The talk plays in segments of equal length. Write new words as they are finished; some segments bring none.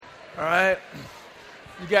All right.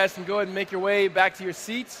 You guys can go ahead and make your way back to your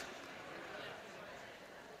seats.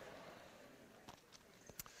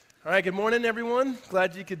 All right, good morning, everyone.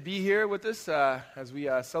 Glad you could be here with us as we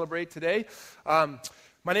celebrate today.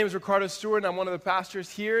 My name is Ricardo Stewart, and I'm one of the pastors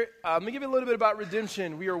here. Let me give you a little bit about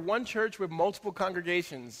Redemption. We are one church with multiple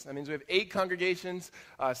congregations. That means we have 8 congregations,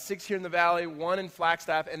 6 here in the Valley, 1 in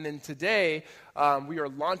Flagstaff, and then today we are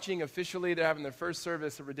launching officially. They're having their first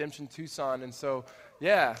service at Redemption Tucson, and so,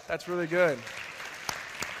 yeah, that's really good.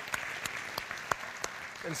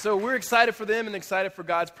 And so we're excited for them and excited for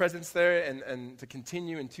God's presence there and to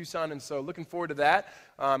continue in Tucson. And so looking forward to that.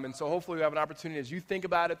 And so hopefully we have an opportunity as you think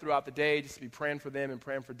about it throughout the day just to be praying for them and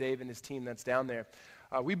praying for Dave and his team that's down there.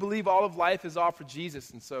 We believe all of life is all for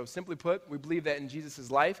Jesus. And so simply put, we believe that in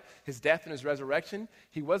Jesus' life, his death and his resurrection,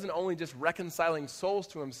 he wasn't only just reconciling souls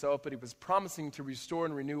to himself, but he was promising to restore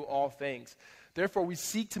and renew all things. Therefore, we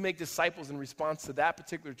seek to make disciples in response to that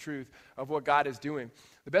particular truth of what God is doing.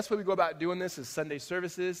 The best way we go about doing this is Sunday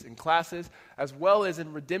services and classes, as well as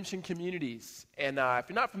in redemption communities. And if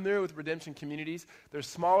you're not familiar with redemption communities, they're a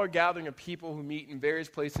smaller gathering of people who meet in various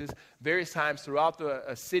places, various times throughout the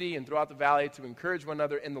city and throughout the valley to encourage one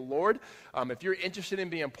another in the Lord. If you're interested in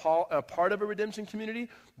being a part of a redemption community,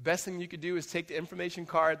 the best thing you could do is take the information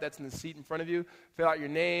card that's in the seat in front of you, fill out your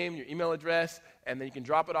name, your email address, and then you can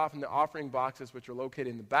drop it off in the offering boxes, which are located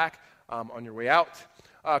in the back on your way out.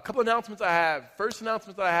 A couple announcements I have. First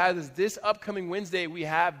announcement that I have is this upcoming Wednesday, we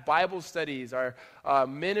have Bible studies. Our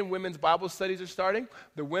men and women's Bible studies are starting.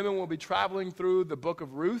 The women will be traveling through the book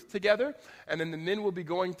of Ruth together, and then the men will be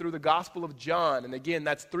going through the Gospel of John. And again,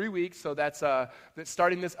 that's 3 weeks, so that's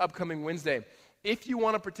starting this upcoming Wednesday. If you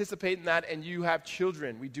want to participate in that and you have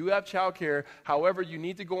children, we do have childcare. However, you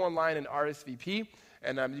need to go online and RSVP.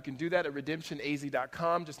 And you can do that at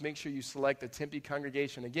redemptionaz.com. Just make sure you select the Tempe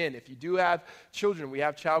congregation. Again, if you do have children, we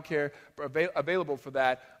have childcare available for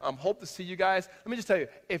that. Hope to see you guys. Let me just tell you,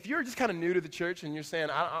 if you're just kind of new to the church and you're saying,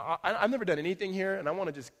 I've never done anything here and I want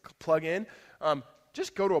to just plug in,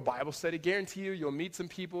 just go to a Bible study. Guarantee you'll meet some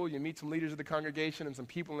people, you'll meet some leaders of the congregation and some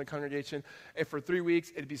people in the congregation. And for 3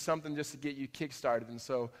 weeks, it'd be something just to get you kick-started. And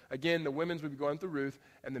so, again, the women's will be going through Ruth,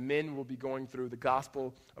 and the men will be going through the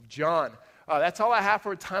Gospel of John. That's all I have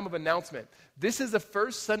for a time of announcement. This is the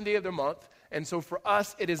first Sunday of the month, and so for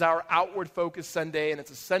us, it is our outward-focused Sunday, and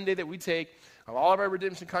it's a Sunday that we take of all of our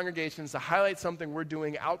redemption congregations to highlight something we're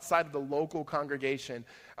doing outside of the local congregation.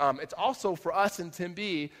 It's also, for us in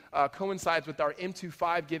Tempe, coincides with our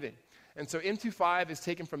M25 giving. And so M25 is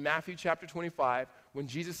taken from Matthew chapter 25, when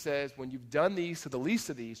Jesus says, when you've done these to the least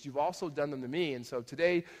of these, you've also done them to me. And so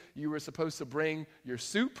today, you were supposed to bring your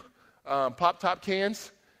soup, Pop-Top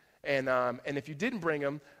cans, and if you didn't bring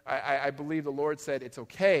them, I believe the Lord said, it's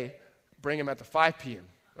okay, bring them at the 5 p.m.,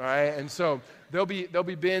 all right? And so there'll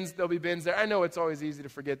be bins there. I know it's always easy to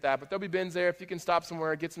forget that, but there'll be bins there. If you can stop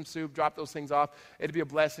somewhere, get some soup, drop those things off, it'd be a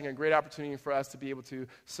blessing, a great opportunity for us to be able to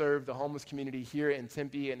serve the homeless community here in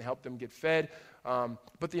Tempe and help them get fed.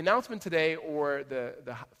 But the announcement today, or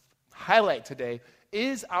the highlight today,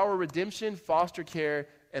 is our redemption, foster care,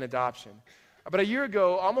 and adoption. About a year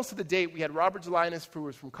ago, almost to the date, we had Robert Zelinas, who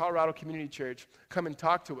was from Colorado Community Church, come and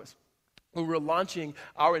talk to us. We were launching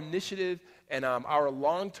our initiative and our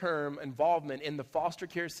long-term involvement in the foster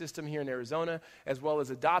care system here in Arizona, as well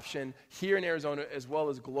as adoption here in Arizona, as well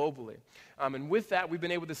as globally. And with that, we've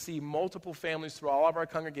been able to see multiple families through all of our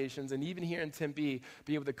congregations, and even here in Tempe,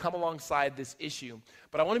 be able to come alongside this issue.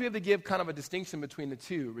 But I want to be able to give kind of a distinction between the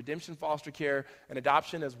two, redemption, foster care, and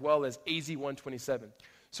adoption, as well as AZ 127.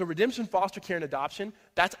 So redemption, foster care, and adoption,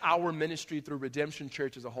 that's our ministry through Redemption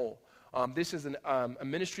Church as a whole. This is a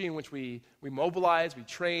ministry in which we mobilize, we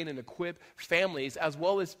train, and equip families as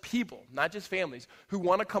well as people, not just families, who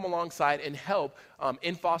want to come alongside and help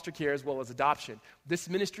in foster care as well as adoption. This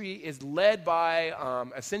ministry is led by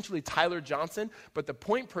essentially Tyler Johnson, but the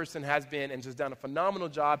point person has been and has done a phenomenal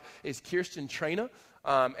job is Kirsten Trena.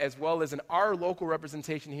 As well as in our local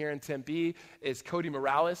representation here in Tempe is Cody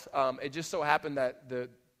Morales. It just so happened that the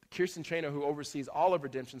Kirsten Trena, who oversees all of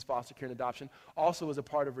Redemption's foster care and adoption, also is a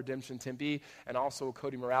part of Redemption Tempe, and also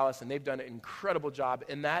Cody Morales, and they've done an incredible job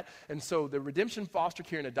in that. And so the Redemption Foster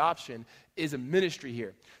Care and Adoption is a ministry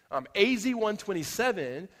here. AZ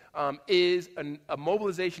 127 is a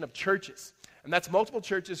mobilization of churches. And that's multiple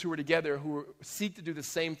churches who are together who seek to do the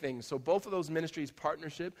same thing. So both of those ministries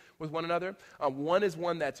partnership with one another. One is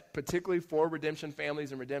one that's particularly for Redemption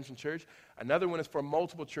Families and Redemption Church. Another one is for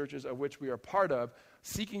multiple churches of which we are part of,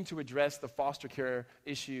 seeking to address the foster care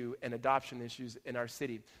issue and adoption issues in our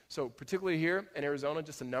city. So particularly here in Arizona,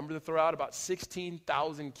 just a number to throw out, about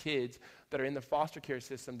 16,000 kids that are in the foster care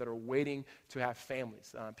system that are waiting to have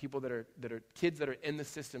families. People that are kids that are in the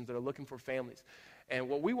systems that are looking for families. And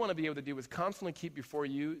what we want to be able to do is constantly keep before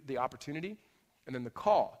you the opportunity and then the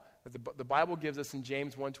call that the Bible gives us in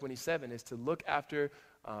James 1:27 is to look after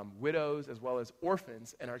widows as well as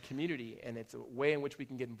orphans in our community, and it's a way in which we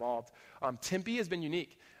can get involved. Tempe has been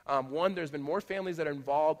unique. One, there's been more families that are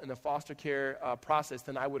involved in the foster care process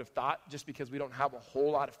than I would have thought, just because we don't have a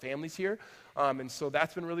whole lot of families here, and so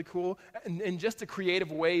that's been really cool. And just the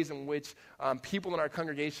creative ways in which people in our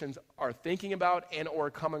congregations are thinking about and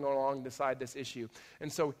or coming along beside this issue.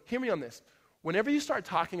 And so hear me on this. Whenever you start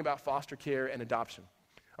talking about foster care and adoption,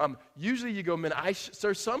 usually you go, man,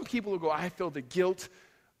 there's some people who go, I feel the guilt.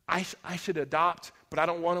 I should adopt, but I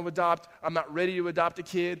don't want to adopt. I'm not ready to adopt a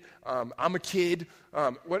kid. I'm a kid.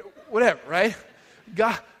 Whatever, right?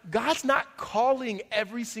 God's not calling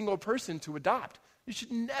every single person to adopt. You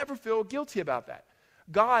should never feel guilty about that.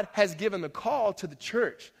 God has given the call to the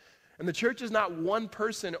church. And the church is not one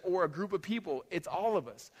person or a group of people. It's all of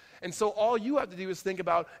us. And so all you have to do is think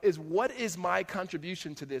about is, what is my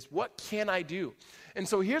contribution to this? What can I do? And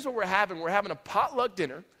so here's what we're having. We're having a potluck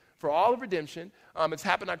dinner for all of Redemption. It's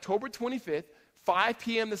happening October 25th, 5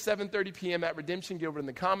 p.m. to 7:30 p.m. at Redemption Gilbert in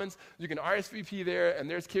the Commons. You can RSVP there, and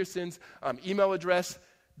there's Kirsten's email address.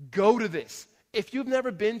 Go to this. If you've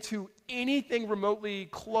never been to anything remotely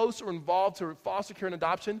close or involved to foster care and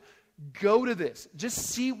adoption, go to this. Just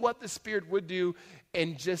see what the Spirit would do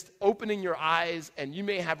and just opening your eyes, and you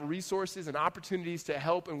may have resources and opportunities to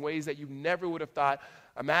help in ways that you never would have thought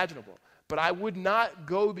imaginable. But I would not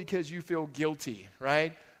go because you feel guilty,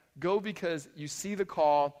 right? Go because you see the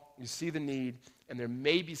call, you see the need, and there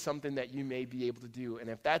may be something that you may be able to do. And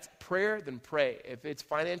if that's prayer, then pray. If it's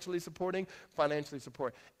financially supporting, financially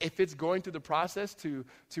support. If it's going through the process to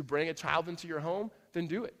bring a child into your home, then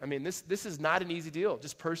do it. I mean, this is not an easy deal.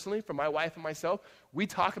 Just personally, for my wife and myself, we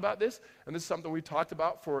talk about this, and this is something we've talked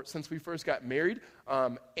about since we first got married,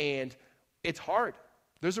 and it's hard.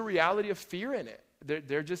 There's a reality of fear in it.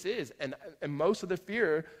 There just is. And most of the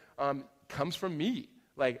fear comes from me.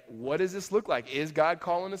 Like, what does this look like? Is God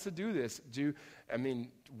calling us to do this? Do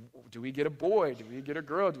we get a boy? Do we get a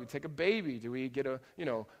girl? Do we take a baby? Do we get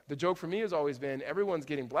the joke for me has always been, everyone's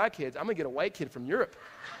getting black kids. I'm going to get a white kid from Europe.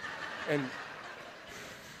 And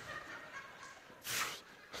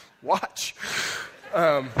watch.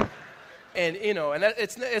 I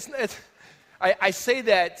say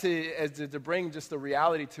that to bring just the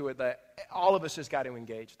reality to it that all of us just got to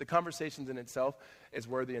engage. The conversations in itself is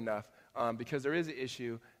worthy enough. Because there is an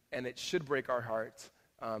issue, and it should break our hearts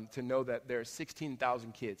to know that there are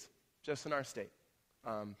 16,000 kids just in our state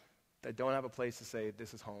that don't have a place to say,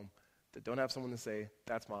 this is home, that don't have someone to say,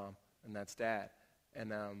 that's mom and that's dad.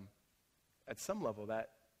 And at some level, that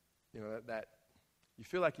you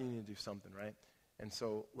feel like you need to do something, right? And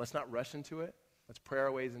so let's not rush into it. Let's pray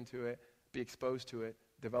our ways into it, be exposed to it,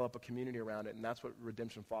 develop a community around it, and that's what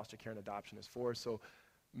Redemption Foster Care and Adoption is for. So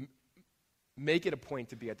make it a point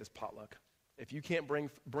to be at this potluck. If you can't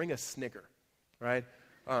bring a Snicker, right?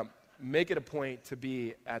 Make it a point to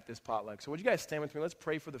be at this potluck. So would you guys stand with me? Let's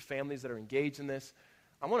pray for the families that are engaged in this.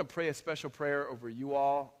 I want to pray a special prayer over you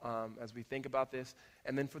all as we think about this,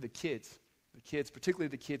 and then for the kids, particularly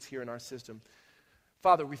the kids here in our system.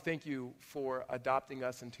 Father, we thank you for adopting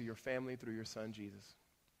us into your family through your son, Jesus.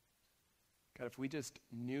 God, if we just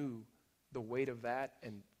knew the weight of that,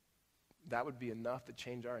 and that would be enough to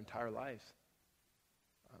change our entire lives.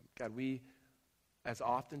 God, we, as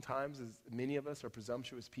oftentimes as many of us are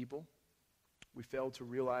presumptuous people, we fail to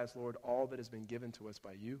realize, Lord, all that has been given to us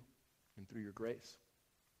by you and through your grace.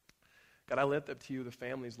 God, I lift up to you the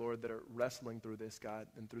families, Lord, that are wrestling through this, God,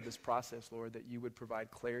 and through this process, Lord, that you would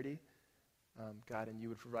provide clarity, God, and you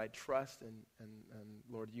would provide trust, and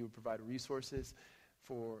Lord, you would provide resources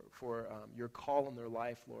for your call in their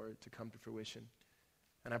life, Lord, to come to fruition.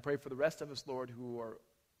 And I pray for the rest of us, Lord, who are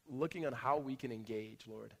looking on how we can engage,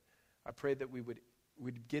 Lord. I pray that we would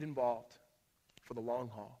get involved for the long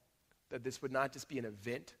haul, that this would not just be an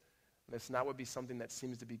event, this not would be something that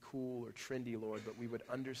seems to be cool or trendy, Lord, but we would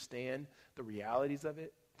understand the realities of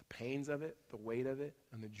it, the pains of it, the weight of it,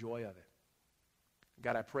 and the joy of it.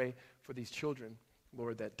 God, I pray for these children,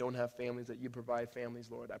 Lord, that don't have families, that you provide families,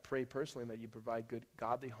 Lord. I pray personally that you provide good,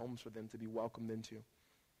 godly homes for them to be welcomed into.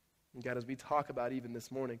 And God, as we talk about even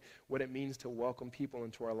this morning what it means to welcome people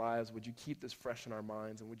into our lives, would you keep this fresh in our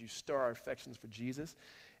minds, and would you stir our affections for Jesus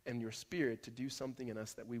and your Spirit to do something in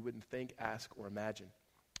us that we wouldn't think, ask, or imagine.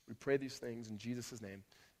 We pray these things in Jesus' name.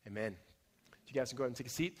 Amen. You guys can go ahead and take a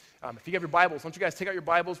seat. If you have your Bibles, why don't you guys take out your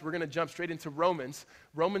Bibles? We're going to jump straight into Romans.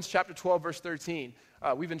 Romans chapter 12, verse 13.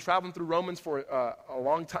 We've been traveling through Romans for a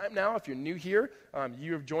long time now. If you're new here,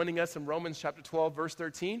 you're joining us in Romans chapter 12, verse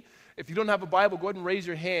 13. If you don't have a Bible, go ahead and raise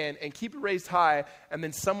your hand and keep it raised high, and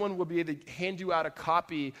then someone will be able to hand you out a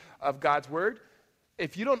copy of God's Word.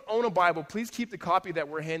 If you don't own a Bible, please keep the copy that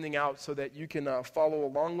we're handing out so that you can follow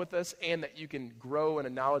along with us and that you can grow in a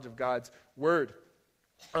knowledge of God's Word.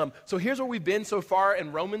 So here's where we've been so far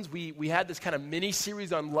in Romans. We had this kind of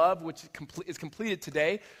mini-series on love, which is completed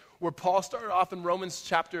today, where Paul started off in Romans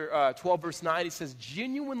chapter 12, verse 9. He says,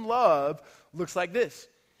 genuine love looks like this.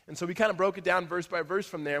 And so we kind of broke it down verse by verse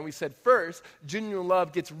from there, and we said, first, genuine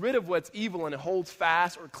love gets rid of what's evil and it holds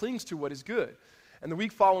fast or clings to what is good. And the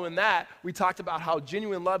week following that, we talked about how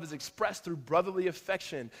genuine love is expressed through brotherly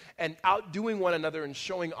affection and outdoing one another and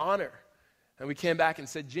showing honor. And we came back and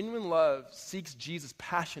said genuine love seeks Jesus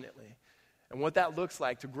passionately and what that looks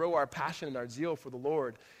like to grow our passion and our zeal for the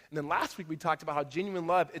Lord. And then last week we talked about how genuine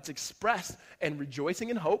love, it's expressed in rejoicing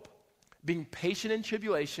in hope, being patient in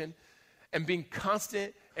tribulation, and being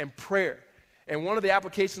constant in prayer. And one of the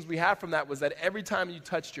applications we had from that was that every time you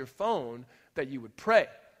touched your phone, that you would pray.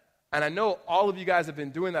 And I know all of you guys have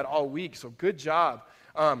been doing that all week, so good job.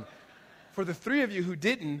 For the three of you who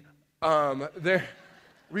didn't,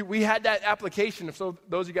 we had that application. So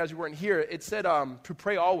those of you guys who weren't here, it said to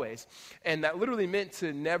pray always. And that literally meant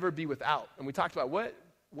to never be without. And we talked about what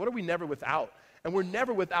are we never without? And we're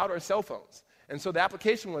never without our cell phones. And so the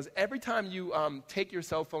application was every time you take your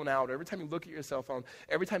cell phone out, or every time you look at your cell phone,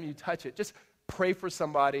 every time you touch it, just pray for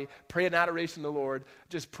somebody, pray in adoration to the Lord,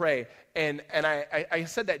 just pray. And I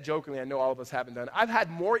said that jokingly. I know all of us haven't done it. I've had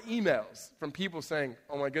more emails from people saying,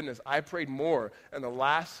 oh my goodness, I prayed more in the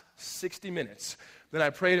last 60 minutes than I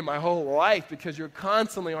prayed in my whole life, because you're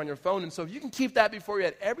constantly on your phone. And so if you can keep that before your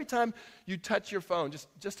head, every time you touch your phone,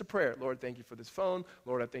 just a prayer. Lord, thank you for this phone.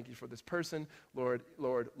 Lord, I thank you for this person. Lord,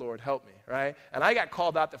 help me, right? And I got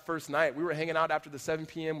called out the first night. We were hanging out after the 7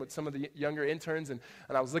 p.m. with some of the younger interns, and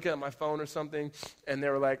I was looking at my phone or something, and they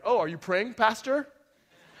were like, oh, are you praying, Pastor?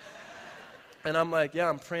 And I'm like, yeah,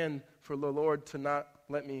 I'm praying for the Lord to not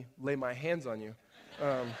let me lay my hands on you.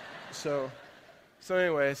 So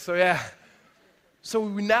anyway, yeah. So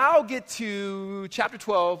we now get to chapter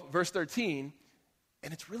 12, verse 13,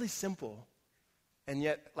 and it's really simple, and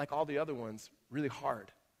yet, like all the other ones, really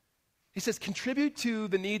hard. He says, contribute to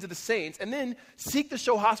the needs of the saints, and then seek to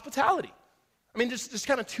show hospitality. I mean, just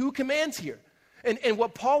kind of two commands here. And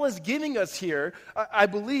what Paul is giving us here, I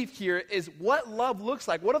believe here, is what love looks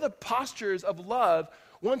like. What are the postures of love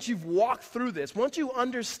once you've walked through this, once you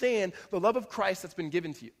understand the love of Christ that's been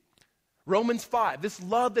given to you? Romans 5, this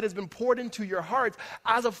love that has been poured into your hearts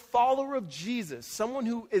as a follower of Jesus, someone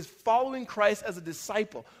who is following Christ as a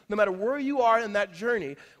disciple. No matter where you are in that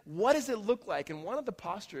journey, what does it look like? And one of the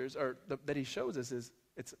postures that he shows us is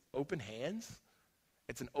it's open hands,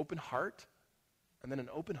 it's an open heart, and then an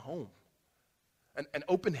open home. An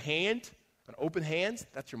open hand, an open hands,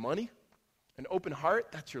 that's your money. An open heart,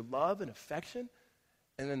 that's your love and affection.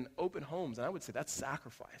 And then open homes, and I would say that's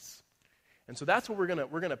sacrifice. And so that's what we're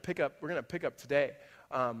gonna pick up today,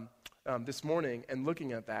 this morning, and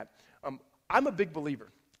looking at that. I'm a big believer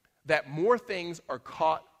that more things are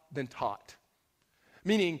caught than taught.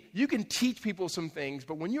 Meaning, you can teach people some things,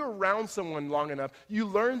 but when you're around someone long enough, you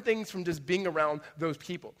learn things from just being around those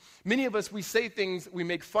people. Many of us, we say things, we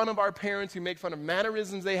make fun of our parents, we make fun of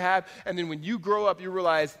mannerisms they have, and then when you grow up, you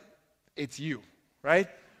realize it's you, right?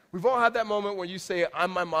 We've all had that moment where you say, I'm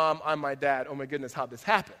my mom, I'm my dad. Oh my goodness, how'd this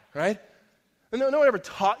happen, right? And no one ever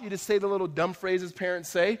taught you to say the little dumb phrases parents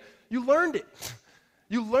say. You learned it.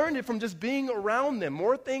 You learned it from just being around them.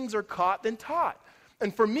 More things are caught than taught.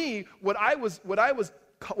 And for me, what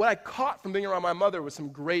I caught from being around my mother was some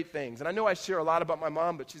great things. And I know I share a lot about my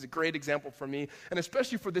mom, but she's a great example for me, and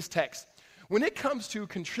especially for this text. When it comes to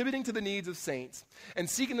contributing to the needs of saints and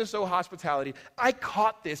seeking to show hospitality, I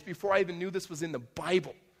caught this before I even knew this was in the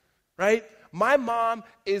Bible, right? My mom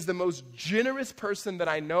is the most generous person that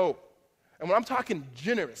I know. And when I'm talking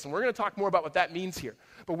generous, and we're going to talk more about what that means here,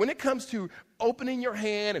 but when it comes to opening your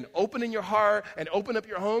hand and opening your heart and open up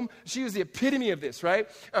your home, she was the epitome of this, right?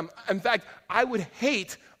 In fact, I would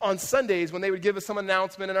hate on Sundays when they would give us some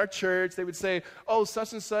announcement in our church. They would say, oh,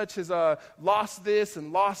 such and such has lost this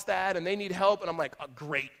and lost that, and they need help. And I'm like, oh,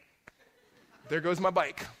 great. There goes my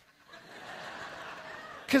bike.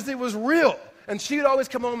 Because it was real. And she would always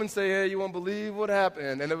come home and say, hey, you won't believe what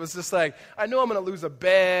happened. And it was just like, I know I'm going to lose a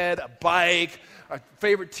bed, a bike, a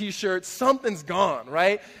favorite T-shirt. Something's gone,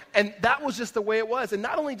 right? And that was just the way it was. And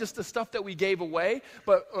not only just the stuff that we gave away,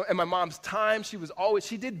 but in my mom's time,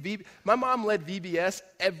 my mom led VBS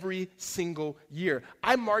every single year.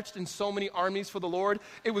 I marched in so many armies for the Lord.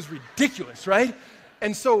 It was ridiculous, right?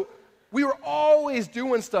 And so we were always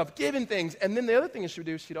doing stuff, giving things. And then the other thing she would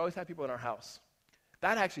do, she'd always have people in our house.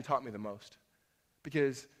 That actually taught me the most.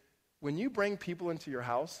 Because when you bring people into your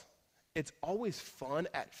house, it's always fun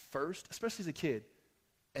at first, especially as a kid.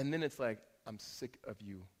 And then it's like, I'm sick of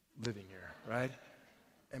you living here, right?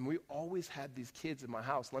 And we always had these kids in my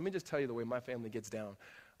house. Let me just tell you the way my family gets down.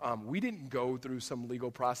 We didn't go through some legal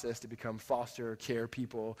process to become foster care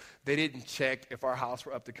people. They didn't check if our house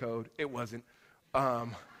were up to code. It wasn't.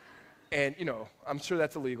 And, I'm sure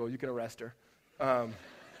that's illegal. You can arrest her.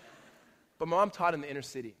 But my mom taught in the inner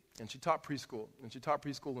city, and she taught preschool,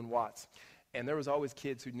 in Watts. And there was always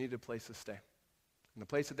kids who needed a place to stay. And the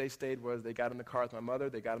place that they stayed was they got in the car with my mother,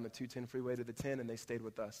 they got on the 210 freeway to the 10, and they stayed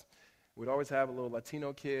with us. We'd always have a little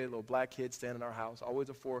Latino kid, a little black kid staying in our house, always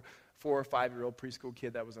a 4 or 5-year-old preschool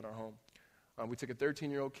kid that was in our home. We took a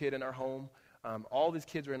 13-year-old kid in our home. All these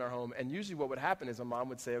kids were in our home. And usually what would happen is a mom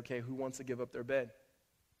would say, okay, who wants to give up their bed?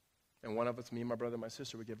 And one of us, me, my brother, and my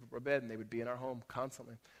sister, would give up our bed, and they would be in our home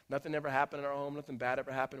constantly. Nothing ever happened in our home. Nothing bad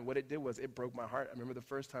ever happened. What it did was it broke my heart. I remember the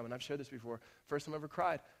first time, and I've shared this before, first time I ever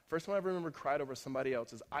cried. First time I ever remember cried over somebody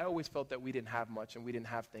else is I always felt that we didn't have much and we didn't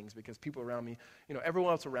have things because people around me,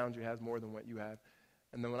 everyone else around you has more than what you have.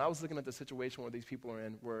 And then when I was looking at the situation where these people are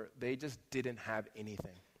in, where they just didn't have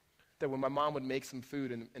anything, that when my mom would make some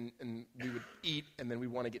food and we would eat and then we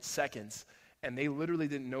want to get seconds, and they literally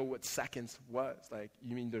didn't know what seconds was. Like,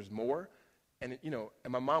 you mean there's more? And, and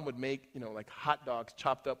my mom would make, like hot dogs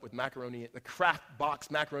chopped up with macaroni, the Kraft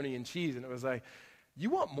box macaroni and cheese. And it was like,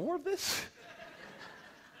 you want more of this?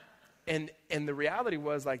 and the reality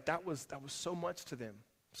was like, that was so much to them,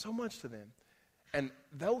 And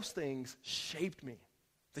those things shaped me.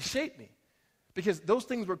 They shaped me because those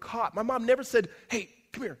things were caught. My mom never said, hey,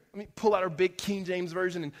 come here, let me pull out our big King James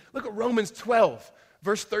version and look what Romans 12,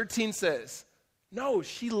 verse 13 says. No,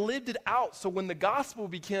 she lived it out. So when the gospel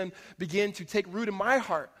began to take root in my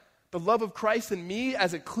heart, the love of Christ in me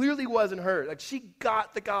as it clearly was in her, like she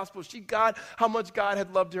got the gospel. She got how much God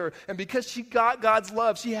had loved her. And because she got God's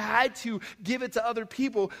love, she had to give it to other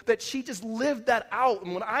people, that she just lived that out.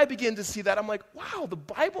 And when I began to see that, I'm like, wow, the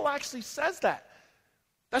Bible actually says that.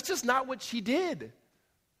 That's just not what she did.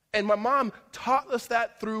 And my mom taught us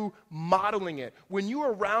that through modeling it. When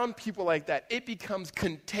you're around people like that, it becomes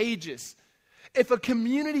contagious. If a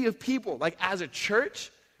community of people, like as a church,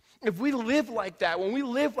 if we live like that, when we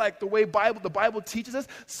live like the way the Bible teaches us,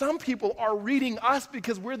 some people are reading us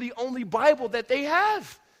because we're the only Bible that they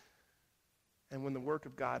have. And when the work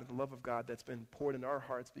of God and the love of God that's been poured in our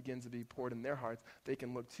hearts begins to be poured in their hearts, they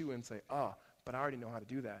can look too and say, but I already know how to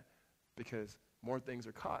do that because more things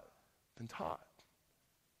are caught than taught.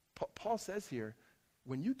 Paul says here,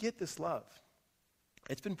 when you get this love,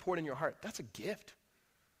 it's been poured in your heart, that's a gift.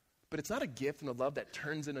 But it's not a gift and a love that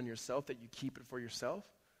turns in on yourself, that you keep it for yourself.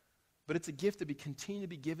 But it's a gift to continue to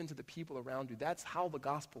be given to the people around you. That's how the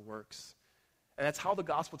gospel works. And that's how the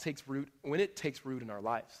gospel takes root, when it takes root in our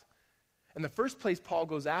lives. And the first place Paul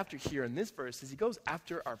goes after here in this verse is he goes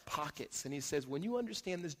after our pockets. And he says, when you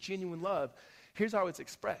understand this genuine love, here's how it's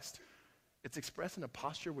expressed. It's expressed in a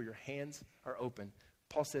posture where your hands are open.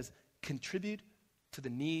 Paul says, contribute to the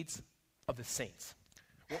needs of the saints.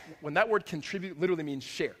 When that word contribute literally means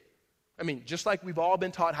share. I mean, just like we've all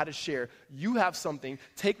been taught how to share, you have something,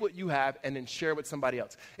 take what you have, and then share with somebody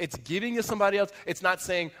else. It's giving to somebody else. It's not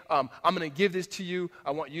saying, I'm going to give this to you.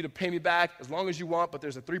 I want you to pay me back as long as you want, but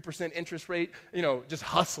there's a 3% interest rate, just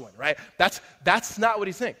hustling, right? That's not what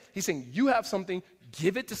he's saying. He's saying, you have something,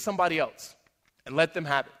 give it to somebody else, and let them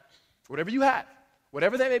have it. Whatever you have,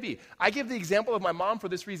 whatever that may be. I give the example of my mom for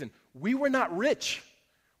this reason. We were not rich.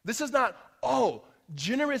 This is not,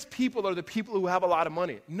 generous people are the people who have a lot of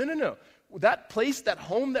money. No. That place, that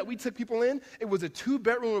home that we took people in, it was a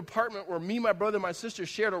 2-bedroom apartment where me, my brother, and my sister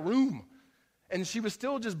shared a room. And she was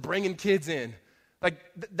still just bringing kids in. Like,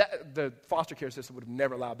 the foster care system would have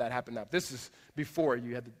never allowed that to happen now. This is before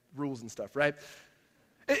you had the rules and stuff, right?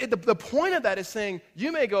 The point of that is saying,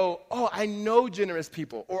 you may go, I know generous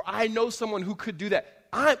people, or I know someone who could do that.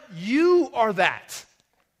 You are that.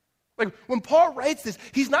 Like, when Paul writes this,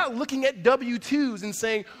 he's not looking at W-2s and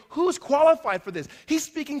saying, who's qualified for this? He's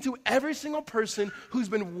speaking to every single person who's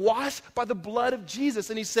been washed by the blood of Jesus.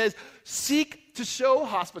 And he says, seek to show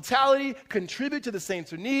hospitality, contribute to the saints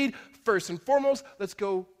who need. First and foremost, let's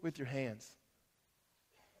go with your hands.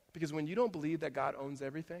 Because when you don't believe that God owns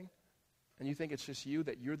everything, and you think it's just you,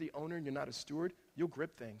 that you're the owner and you're not a steward, you'll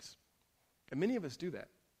grip things. And many of us do that.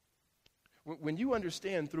 When you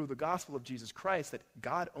understand through the gospel of Jesus Christ that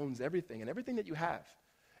God owns everything and everything that you have,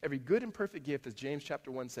 every good and perfect gift, as James chapter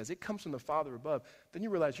 1 says, it comes from the Father above, then you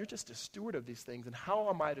realize you're just a steward of these things, and how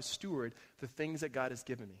am I to steward the things that God has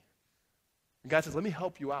given me? And God says, let me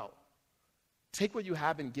help you out. Take what you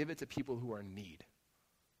have and give it to people who are in need.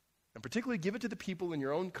 And particularly give it to the people in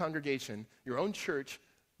your own congregation, your own church,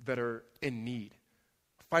 that are in need.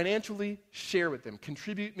 Financially, share with them.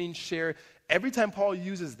 Contribute means share. Every time Paul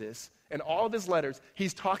uses this, in all of his letters,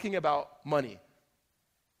 he's talking about money.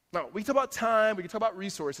 Now, we can talk about time, we can talk about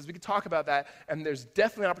resources, we can talk about that, and there's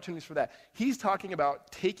definitely opportunities for that. He's talking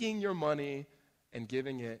about taking your money and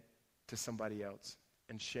giving it to somebody else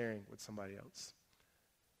and sharing with somebody else.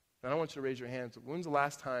 Now, I don't want you to raise your hands. When's the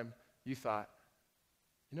last time you thought,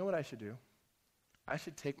 you know what I should do? I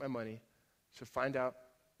should take my money, should find out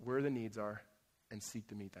where the needs are, and seek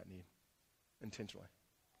to meet that need intentionally.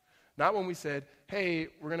 Not when we said, hey,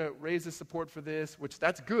 we're going to raise the support for this, which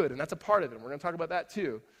that's good, and that's a part of it. And we're going to talk about that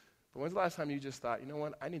too. But when's the last time you just thought, you know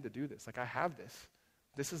what, I need to do this. Like, I have this.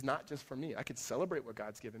 This is not just for me. I could celebrate what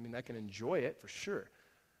God's given me, and I can enjoy it for sure.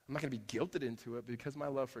 I'm not going to be guilted into it because my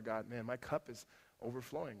love for God, man, my cup is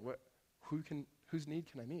overflowing. Whose need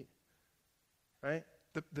can I meet? Right?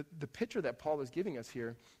 The picture that Paul is giving us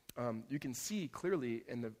here, you can see clearly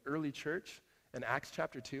in the early church in Acts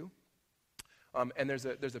chapter 2. And there's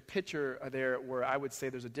a picture there where I would say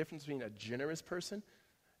there's a difference between a generous person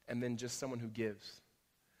and then just someone who gives.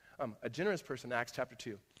 A generous person in Acts chapter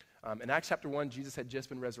 2. In Acts chapter 1, Jesus had just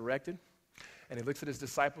been resurrected. And he looks at his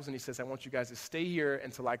disciples and he says, I want you guys to stay here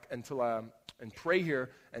and pray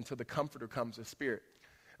here until the Comforter comes, the Spirit.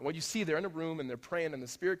 And what you see, they're in a room and they're praying and the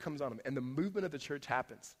Spirit comes on them. And the movement of the church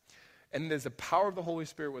happens. And there's the power of the Holy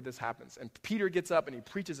Spirit when this happens. And Peter gets up and he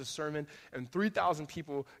preaches a sermon, and 3,000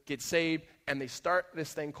 people get saved, and they start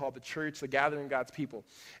this thing called the church, the gathering of God's people.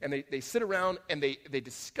 And they sit around and they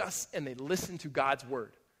discuss and they listen to God's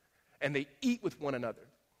word. And they eat with one another.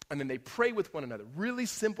 And then they pray with one another. Really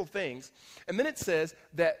simple things. And then it says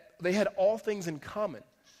that they had all things in common.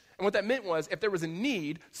 And what that meant was, if there was a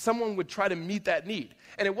need, someone would try to meet that need.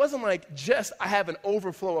 And it wasn't like just, I have an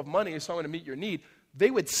overflow of money, so I'm going to meet your need.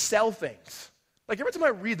 They would sell things. Like, every time I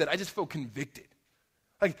read that, I just feel convicted.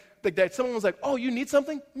 Like that someone was like, oh, you need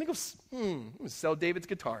something? Let me go, I'm going to sell David's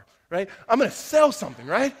guitar, right? I'm going to sell something,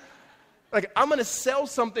 right? Like, I'm going to sell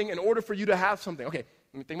something in order for you to have something. Okay,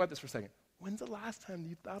 let me think about this for a second. When's the last time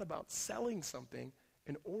you thought about selling something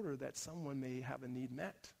in order that someone may have a need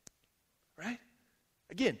met? Right?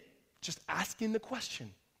 Again, just asking the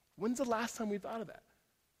question. When's the last time we thought of that?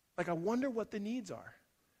 Like, I wonder what the needs are.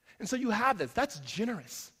 And so you have this. That's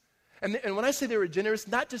generous. And when I say they were generous,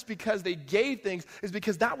 not just because they gave things, is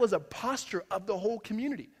because that was a posture of the whole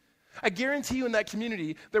community. I guarantee you in that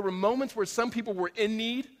community, there were moments where some people were in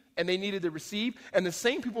need and they needed to receive, and the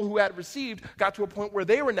same people who had received got to a point where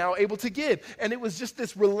they were now able to give. And it was just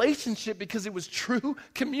this relationship because it was true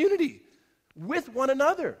community with one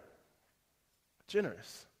another.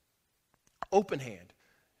 Generous. Open hand.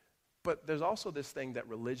 But there's also this thing that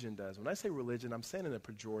religion does. When I say religion, I'm saying in a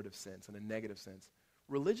pejorative sense, in a negative sense.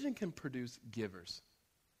 Religion can produce givers.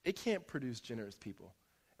 It can't produce generous people.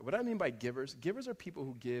 And what I mean by givers are people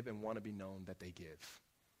who give and want to be known that they give.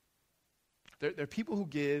 They're people who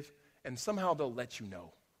give, and somehow they'll let you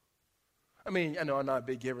know. I mean, I know I'm not a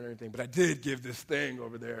big giver or anything, but I did give this thing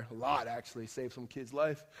over there. A lot, actually. Saved some kid's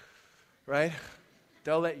life. Right?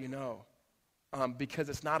 They'll let you know. Because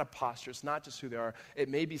it's not a posture. It's not just who they are. It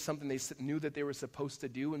may be something they knew that they were supposed to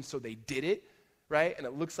do, and so they did it, right? And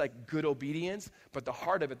it looks like good obedience, but the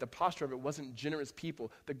heart of it, the posture of it wasn't generous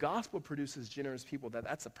people. The gospel produces generous people.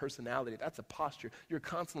 That's a personality. That's a posture you're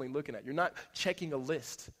constantly looking at. You're not checking a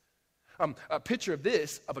list. A picture of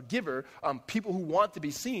this, of a giver, people who want to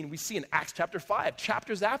be seen, we see in Acts chapter 5,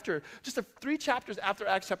 chapters after, just 3 chapters after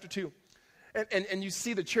Acts chapter 2. And you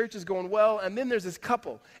see the church is going well, and then there's this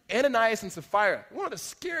couple, Ananias and Sapphira. One of the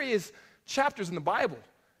scariest chapters in the Bible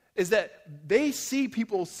is that they see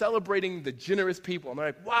people celebrating the generous people. And they're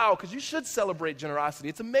like, wow, because you should celebrate generosity.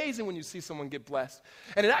 It's amazing when you see someone get blessed.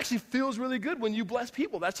 And it actually feels really good when you bless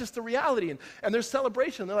people. That's just the reality. And there's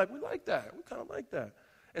celebration. They're like, we like that. We kind of like that.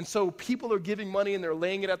 And so people are giving money, and they're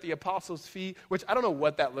laying it at the apostles' feet, which I don't know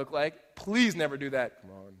what that looked like. Please never do that.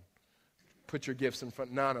 Come on. Put your gifts in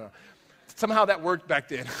front. No. Somehow that worked back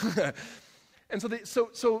then. And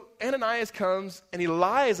so Ananias comes and he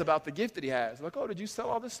lies about the gift that he has. Like, oh, did you sell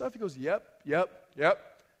all this stuff? He goes, yep. And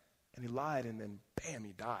he lied, and then bam,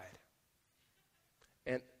 he died.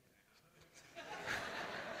 And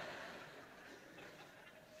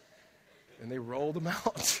And they rolled him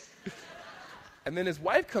out. And then his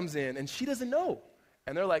wife comes in, and she doesn't know.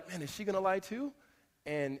 And they're like, man, is she going to lie too?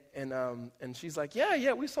 And she's like,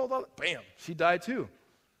 yeah, we sold all. Bam, she died too.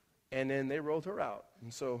 And then they rolled her out.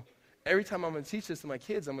 And so every time I'm going to teach this to my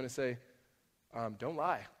kids, I'm going to say, don't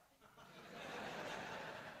lie.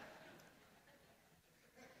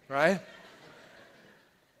 Right?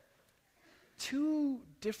 Two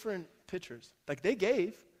different pictures. Like they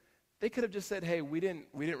could have just said, hey, we didn't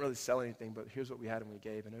really sell anything, but here's what we had and we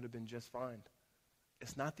gave, and it would have been just fine.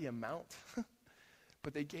 It's not the amount,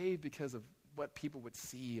 but they gave because of what people would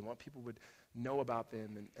see and what people would know about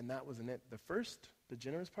them, and that wasn't it. The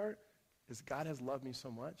generous part, is God has loved me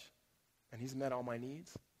so much, and he's met all my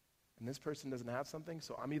needs, and this person doesn't have something,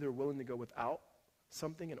 so I'm either willing to go without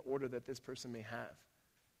something in order that this person may have.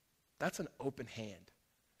 That's an open hand.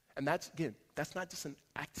 And that's not just an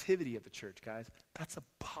activity of the church, guys. That's a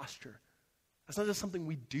posture. That's not just something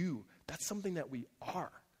we do. That's something that we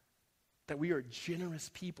are. That we are generous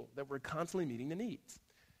people, that we're constantly meeting the needs.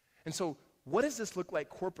 And so what does this look like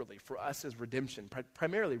corporately for us as Redemption,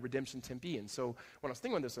 primarily Redemption Tempe? And so when I was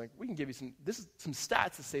thinking about this, we can give you some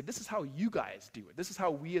stats to say this is how you guys do it. This is how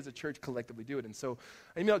we as a church collectively do it. And so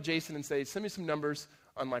I emailed Jason and say, send me some numbers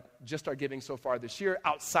on just our giving so far this year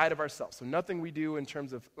outside of ourselves. So nothing we do in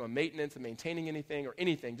terms of maintenance and maintaining anything or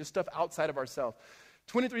anything, just stuff outside of ourselves.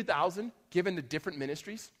 $23,000 given to different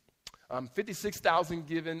ministries. $56,000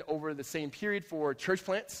 given over the same period for church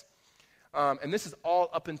plants. And this is all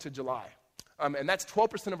up into July. And that's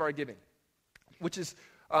 12% of our giving, which is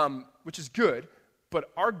good,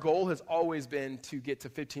 but our goal has always been to get to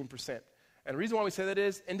 15%. And the reason why we say that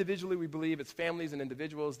is, individually we believe as families and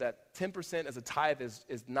individuals that 10% as a tithe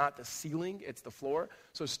is not the ceiling, it's the floor.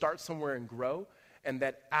 So start somewhere and grow. And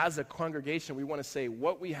that as a congregation, we want to say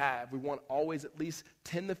what we have, we want always at least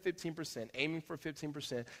 10 to 15%, aiming for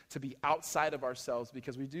 15%, to be outside of ourselves,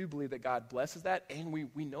 because we do believe that God blesses that, and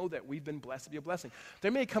we know that we've been blessed to be a blessing.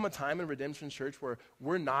 There may come a time in Redemption Church where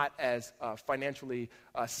we're not as financially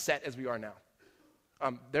set as we are now.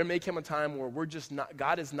 There may come a time where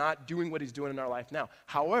God is not doing what he's doing in our life now.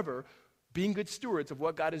 However, being good stewards of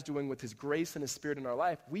what God is doing with his grace and his spirit in our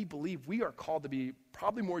life, we believe we are called to be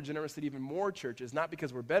probably more generous than even more churches, not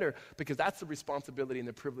because we're better, because that's the responsibility and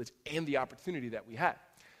the privilege and the opportunity that we have.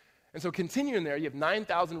 And so continuing there, you have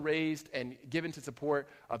 $9,000 raised and given to support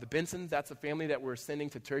the Bensons. That's a family that we're sending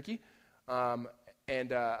to Turkey.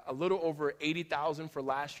 And a little over $80,000 for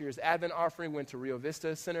last year's Advent offering went to Rio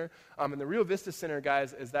Vista Center. And the Rio Vista Center,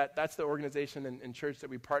 guys, that's the organization and church that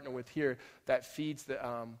we partner with here that feeds the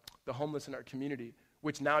homeless in our community,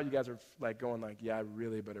 which now you guys are going yeah, I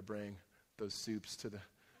really better bring those soups to the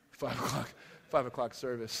 5 o'clock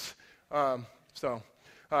service.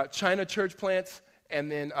 China church plants, and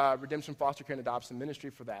then Redemption Foster Care and Adoption Ministry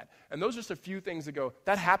for that. And those are just a few things that go,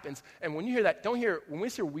 that happens. And when you hear that, when we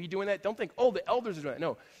say we doing that, don't think, oh, the elders are doing that.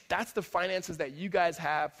 No, that's the finances that you guys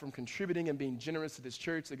have from contributing and being generous to this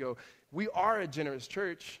church that go, we are a generous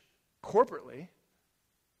church corporately.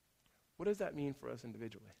 What does that mean for us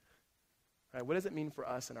individually? Right, what does it mean for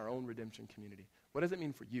us in our own redemption community? What does it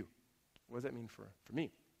mean for you? What does that mean for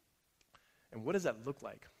me? And what does that look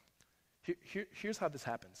like? Here's how this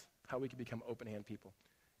happens, how we can become open-hand people.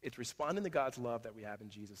 It's responding to God's love that we have in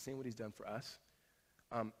Jesus, seeing what he's done for us.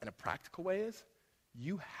 And a practical way is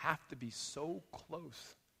you have to be so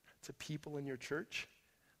close to people in your church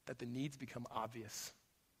that the needs become obvious.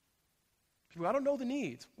 People, I don't know the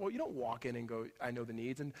needs. Well, you don't walk in and go, I know the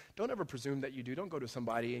needs. And don't ever presume that you do. Don't go to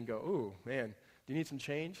somebody and go, oh, man, do you need some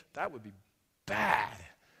change? That would be bad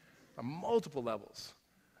on multiple levels.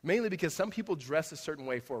 Mainly because some people dress a certain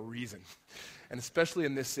way for a reason, and especially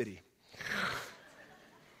in this city.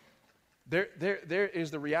 There is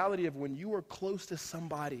the reality of when you are close to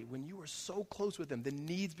somebody, when you are so close with them, the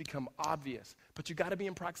needs become obvious. But you got to be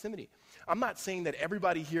in proximity. I'm not saying that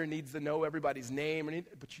everybody here needs to know everybody's name,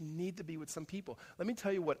 but you need to be with some people. Let me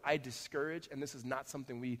tell you what I discourage, and this is not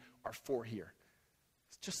something we are for here.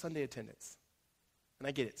 It's just Sunday attendance. And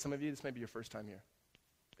I get it. Some of you, this may be your first time here,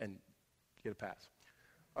 and you get a pass.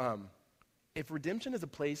 If redemption is a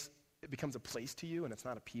place, it becomes a place to you and it's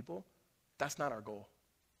not a people, that's not our goal.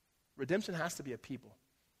 Redemption has to be a people.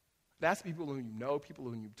 It has to be people who you know, people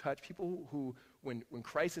who you touch, people who when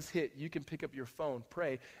crisis hit, you can pick up your phone,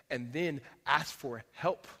 pray, and then ask for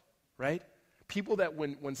help, right? People that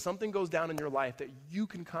when something goes down in your life that you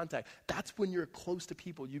can contact, that's when you're close to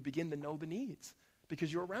people. You begin to know the needs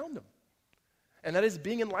because you're around them. And that is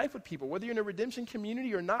being in life with people. Whether you're in a redemption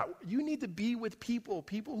community or not, you need to be with people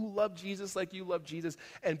who love Jesus like you love Jesus,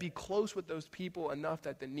 and be close with those people enough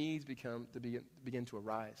that the needs begin to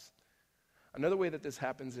arise. Another way that this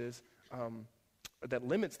happens is that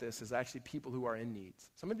limits this is actually people who are in needs.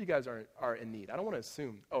 Some of you guys are in need. I don't want to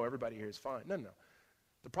assume, oh, everybody here is fine. No.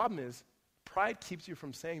 The problem is pride keeps you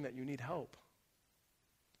from saying that you need help.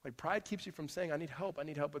 Like pride keeps you from saying, I need help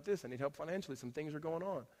with this, I need help financially, some things are going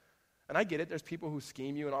on. And I get it, there's people who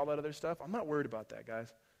scheme you and all that other stuff. I'm not worried about that,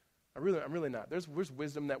 guys. I'm really not. There's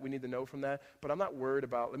wisdom that we need to know from that, but I'm not worried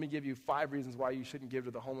about, let me give you 5 reasons why you shouldn't give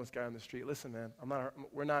to the homeless guy on the street. Listen, man,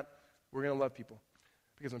 we're going to love people.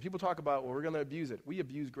 Because when people talk about, well, we're going to abuse it, we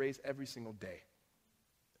abuse grace every single day.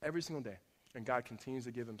 Every single day. And God continues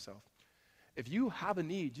to give himself. If you have a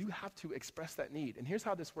need, you have to express that need. And here's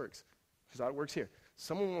how this works. Here's how it works here.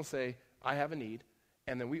 Someone will say, I have a need.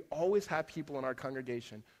 And then we always have people in our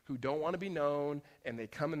congregation who don't want to be known, and they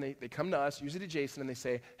come to us, usually to Jason, and they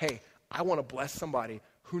say, hey, I want to bless somebody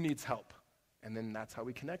who needs help. And then that's how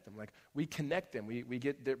we connect them. Like, we connect them. We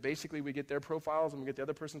get their profiles, and we get the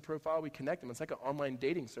other person's profile. We connect them. It's like an online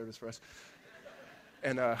dating service for us.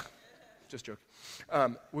 And just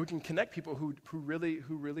joking. We can connect people who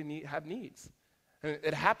really have needs. And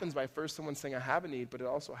it happens by first someone saying, I have a need, but it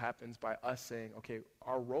also happens by us saying, okay,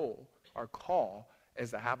 our role, our call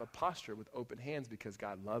is to have a posture with open hands because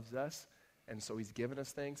God loves us, and so he's given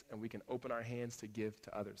us things, and we can open our hands to give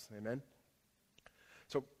to others. Amen?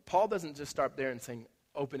 So Paul doesn't just start there and saying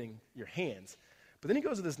opening your hands, but then he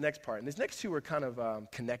goes to this next part, and these next two are kind of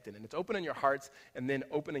connected, and it's opening your hearts and then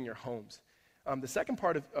opening your homes. The second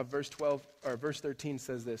part of verse 12 or verse 13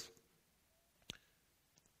 says this: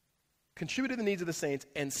 contribute to the needs of the saints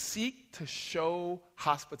and seek to show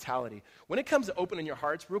hospitality. When it comes to opening your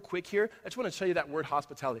hearts, real quick here, I just want to show you that word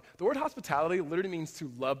hospitality. The word hospitality literally means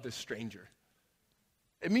to love the stranger.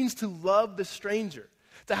 It means to love the stranger,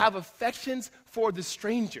 to have affections for the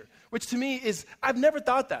stranger, which to me is, I've never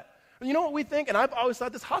thought that. You know what we think, and I've always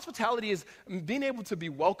thought this, hospitality is being able to be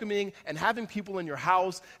welcoming and having people in your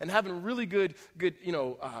house and having really good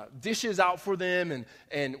dishes out for them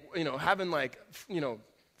and having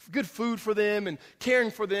good food for them and caring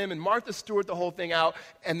for them and Martha Stewart the whole thing out,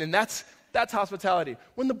 and then that's hospitality.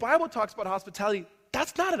 When the Bible talks about hospitality,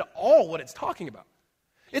 that's not at all what it's talking about.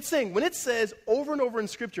 It's saying, when it says over and over in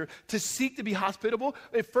Scripture to seek to be hospitable,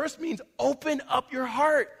 it first means open up your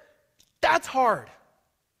heart. That's hard.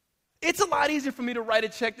 It's a lot easier for me to write a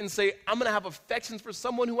check than say, I'm going to have affections for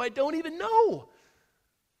someone who I don't even know.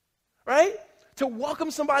 Right? To welcome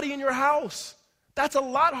somebody in your house. That's a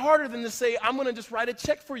lot harder than to say, I'm going to just write a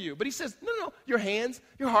check for you. But he says, no, your hands,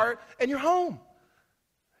 your heart, and your home.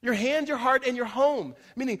 Your hand, your heart, and your home.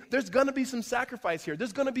 Meaning, there's going to be some sacrifice here.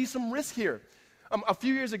 There's going to be some risk here. A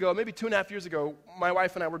few years ago, maybe 2.5 years ago, my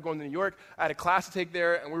wife and I were going to New York. I had a class to take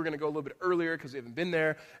there, and we were going to go a little bit earlier because we haven't been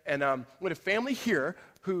there. And we had a family here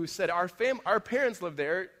who said, our parents live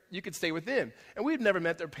there. You could stay with them. And we'd never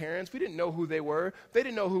met their parents. We didn't know who they were. They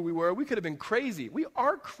didn't know who we were. We could have been crazy. We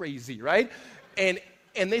are crazy, right? And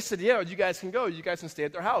they said, yeah, you guys can go. You guys can stay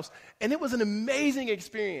at their house. And it was an amazing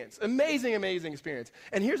experience. Amazing experience.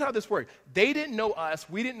 And here's how this worked. They didn't know us.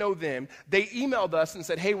 We didn't know them. They emailed us and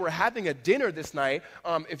said, hey, we're having a dinner this night.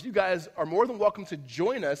 If you guys are more than welcome to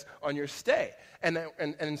join us on your stay. And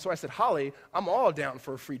so I said, Holly, I'm all down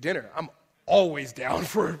for a free dinner. I'm always down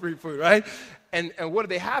for free food, right? And what are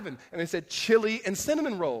they having? And they said, chili and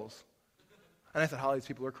cinnamon rolls. And I thought, Holly, these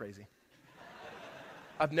people are crazy.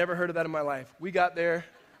 I've never heard of that in my life. We got there,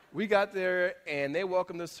 and they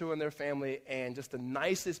welcomed us to and their family, and just the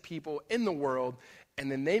nicest people in the world.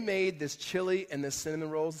 And then they made this chili and this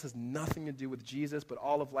cinnamon rolls. This has nothing to do with Jesus, but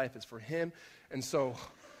all of life is for him. And so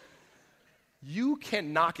you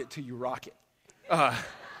can knock it till you rock it.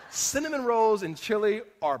 Cinnamon rolls and chili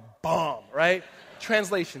are bomb, right?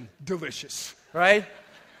 Translation, delicious, right?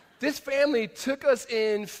 This family took us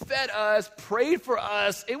in, fed us, prayed for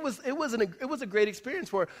us. It was a great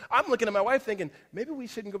experience where I'm looking at my wife thinking, maybe we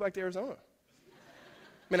shouldn't go back to Arizona.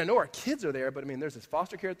 I know our kids are there, but there's this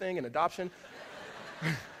foster care thing and adoption.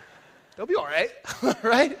 They'll be all right,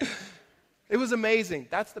 right? It was amazing.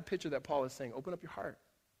 That's the picture that Paul is saying. Open up your heart.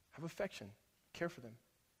 Have affection. Care for them.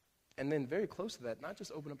 And then very close to that, not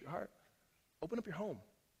just open up your heart. Open up your home.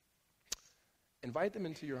 Invite them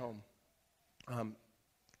into your home.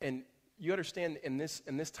 And you understand in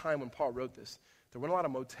this time when Paul wrote this, there weren't a lot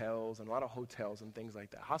of motels and a lot of hotels and things like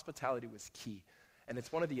that. Hospitality was key. And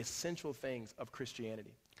it's one of the essential things of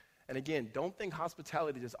Christianity. And again, don't think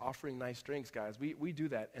hospitality is just offering nice drinks, guys. We do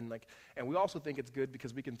that. And we also think it's good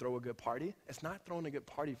because we can throw a good party. It's not throwing a good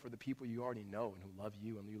party for the people you already know and who love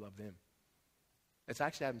you and you love them. It's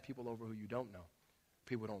actually having people over who you don't know.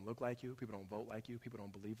 People who don't look like you, people who don't vote like you, people who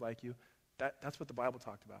don't believe like you. That's what the Bible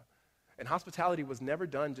talked about. And hospitality was never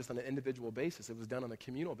done just on an individual basis. It was done on a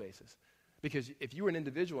communal basis. Because if you were an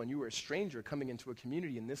individual and you were a stranger coming into a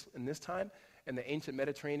community in this time, in the ancient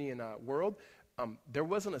Mediterranean world, there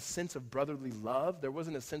wasn't a sense of brotherly love. There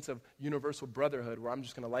wasn't a sense of universal brotherhood where I'm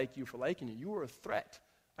just going to like you for liking you. You were a threat.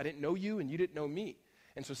 I didn't know you and you didn't know me.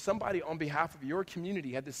 And so somebody on behalf of your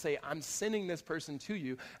community had to say, I'm sending this person to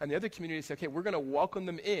you. And the other community said, okay, we're going to welcome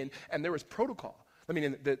them in. And there was protocol. I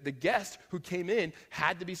mean, the guest who came in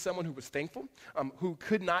had to be someone who was thankful, who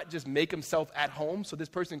could not just make himself at home. So this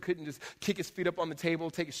person couldn't just kick his feet up on the table,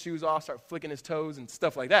 take his shoes off, start flicking his toes and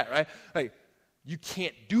stuff like that, right? Like, you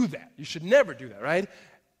can't do that. You should never do that, right?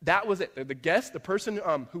 That was it. The guest, the person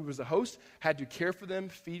who was the host, had to care for them,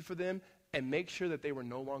 feed for them, and make sure that they were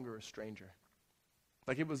no longer a stranger.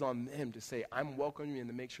 Like it was on them to say, I'm welcoming you and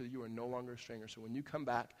to make sure that you are no longer a stranger. So when you come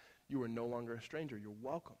back, you are no longer a stranger. You're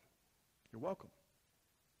welcome. You're welcome.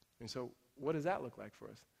 And so what does that look like for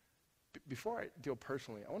us? Before I deal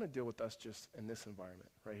personally, I want to deal with us just in this environment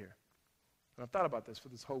right here. And I've thought about this for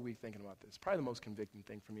this whole week thinking about this. Probably the most convicting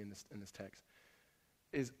thing for me in this text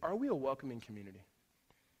is, are we a welcoming community?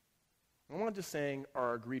 I'm not just saying, are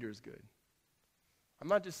our greeters good? I'm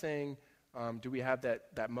not just saying, do we have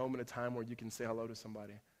that moment of time where you can say hello to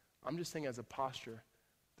somebody? I'm just saying as a posture,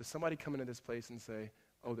 does somebody come into this place and say,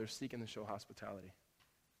 oh, they're seeking to show hospitality?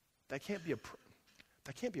 That can't be a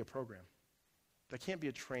program. That can't be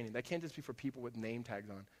a training. That can't just be for people with name tags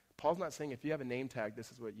on. Paul's not saying if you have a name tag,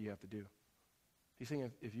 this is what you have to do. He's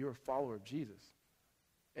saying if you're a follower of Jesus,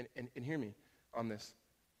 and hear me on this,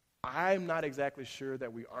 I'm not exactly sure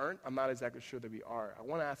that we aren't. I'm not exactly sure that we are. I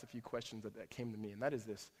want to ask a few questions that came to me, and that is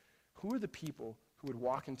this. Who are the people who would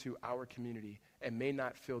walk into our community and may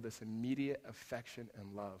not feel this immediate affection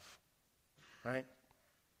and love? Right?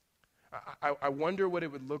 I wonder what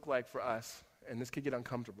it would look like for us, and this could get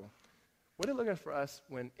uncomfortable. What would it look like for us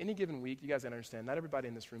when any given week, you guys gotta understand, not everybody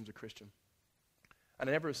in this room is a Christian. And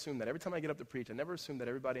I never assume that. Every time I get up to preach, I never assume that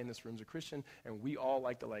everybody in this room is a Christian and we all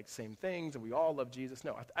like the same things and we all love Jesus.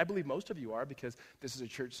 No, I believe most of you are because this is a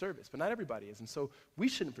church service, but not everybody is. And so we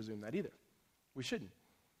shouldn't presume that either. We shouldn't.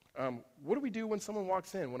 What do we do when someone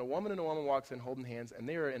walks in, when a woman and a woman walks in holding hands and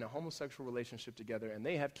they are in a homosexual relationship together and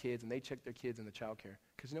they have kids and they check their kids in the child care?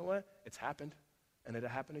 Because you know what? It's happened and it'll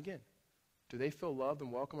happen again. Do they feel loved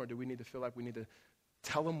and welcome, or do we need to feel like we need to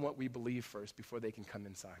tell them what we believe first before they can come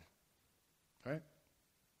inside? Right?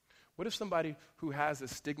 What if somebody who has a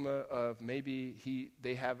stigma of maybe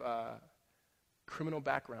they have criminal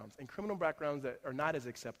backgrounds, and criminal backgrounds that are not as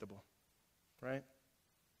acceptable, right?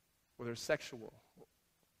 Whether it's sexual,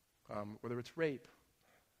 whether it's rape,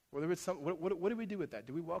 whether it's what do we do with that?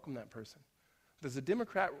 Do we welcome that person? Does the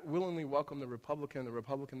Democrat willingly welcome the Republican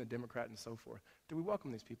the Democrat, and so forth? Do we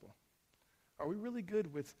welcome these people? Are we really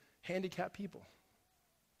good with handicapped people?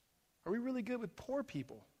 Are we really good with poor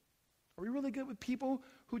people? Are we really good with people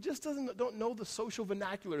who just don't know the social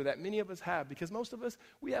vernacular that many of us have? Because most of us,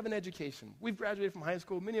 we have an education. We've graduated from high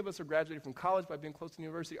school. Many of us are graduated from college by being close to the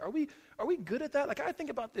university. Are we good at that? Like, I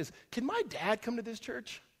think about this. Can my dad come to this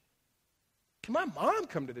church? Can my mom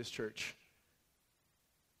come to this church?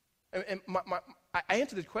 And I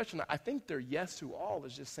answer this question. I think their yes to all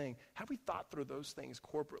is just saying, have we thought through those things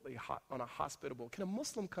corporately on a hospitable? Can a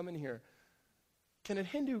Muslim come in here? Can a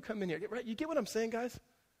Hindu come in here? Right? You get what I'm saying, guys?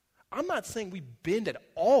 I'm not saying we bend at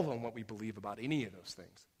all on what we believe about any of those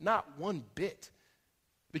things. Not one bit.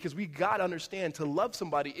 Because we got to understand to love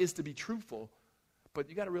somebody is to be truthful. But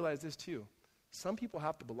you got to realize this too. Some people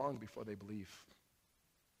have to belong before they believe.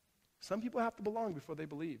 Some people have to belong before they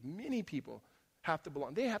believe. Many people have to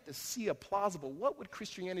belong. They have to see a plausible, what would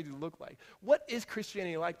Christianity look like? What is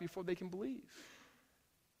Christianity like before they can believe?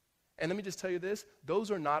 And let me just tell you this, those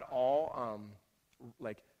are not all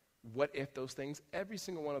what if those things. Every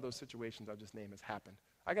single one of those situations I've just named has happened.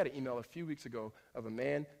 I got an email a few weeks ago of a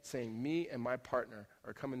man saying, me and my partner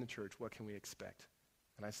are coming to church, what can we expect?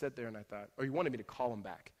 And I sat there and I thought, he wanted me to call him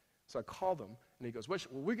back. So I called him and he goes, well,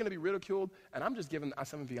 we're going to be ridiculed. And I'm said, I'm going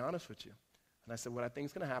to be honest with you. And I said, what I think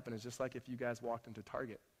is going to happen is just like if you guys walked into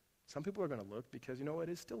Target. Some people are going to look because, you know what,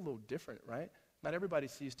 it's still a little different, right? Not everybody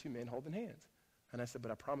sees two men holding hands. And I said,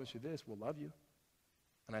 but I promise you this, we'll love you.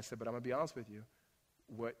 And I said, but I'm going to be honest with you,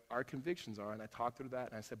 what our convictions are. And I talked through that,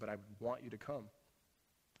 and I said, but I want you to come.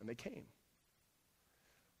 And they came.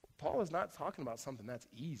 Paul is not talking about something that's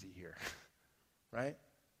easy here, right?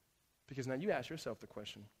 Because now you ask yourself the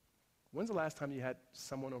question, when's the last time you had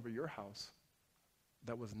someone over your house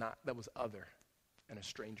that was other and a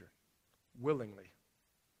stranger, willingly?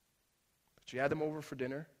 That you had them over for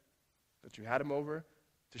dinner, that you had them over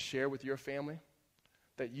to share with your family,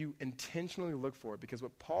 that you intentionally look for it. Because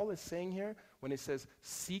what Paul is saying here, when he says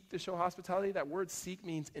seek to show hospitality, that word seek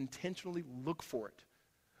means intentionally look for it.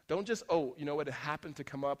 Don't just, oh, you know what, it happened to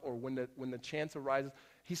come up or when the chance arises.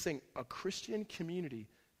 He's saying a Christian community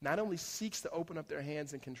not only seeks to open up their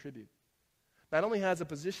hands and contribute, not only has a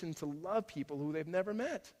position to love people who they've never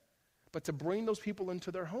met, but to bring those people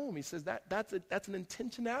into their home. He says that's an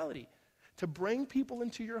intentionality, to bring people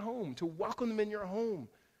into your home, to welcome them in your home,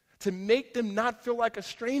 to make them not feel like a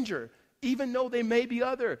stranger, even though they may be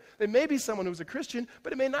other. They may be someone who's a Christian,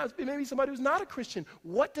 but it may be somebody who's not a Christian.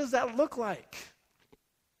 What does that look like?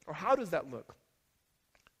 Or how does that look?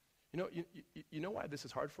 You know why this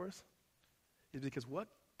is hard for us? Is because what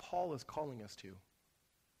Paul is calling us to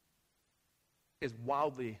is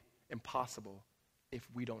wildly impossible if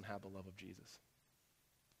we don't have the love of Jesus.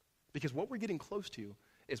 Because what we're getting close to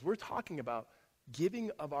is we're talking about giving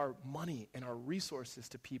of our money and our resources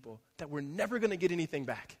to people that we're never going to get anything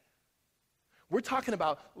back. We're talking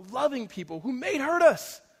about loving people who may hurt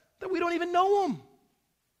us, that we don't even know them.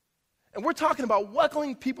 And we're talking about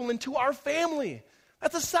welcoming people into our family.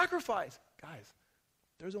 That's a sacrifice. Guys,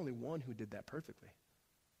 there's only one who did that perfectly.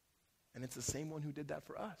 And it's the same one who did that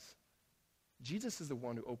for us. Jesus is the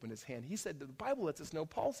one who opened his hand. He said, the Bible lets us know,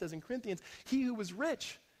 Paul says in Corinthians, he who was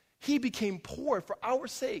rich, he became poor for our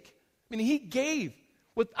sake. I mean, he gave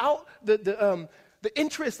without the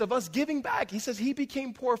interest of us giving back. He says he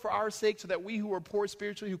became poor for our sake so that we who were poor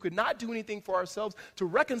spiritually, who could not do anything for ourselves to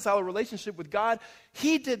reconcile a relationship with God,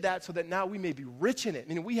 he did that so that now we may be rich in it.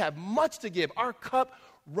 Meaning we have much to give. Our cup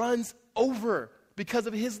runs over because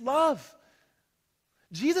of his love.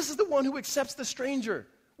 Jesus is the one who accepts the stranger.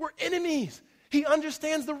 We're enemies. He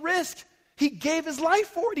understands the risk. He gave his life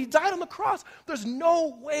for it. He died on the cross. There's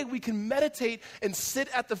no way we can meditate and sit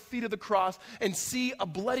at the feet of the cross and see a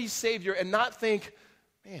bloody Savior and not think,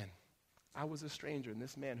 man, I was a stranger, and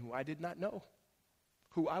this man who I did not know,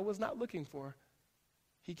 who I was not looking for,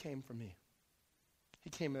 he came for me. He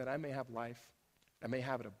came that I may have life, I may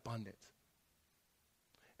have it abundant.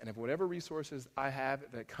 And if whatever resources I have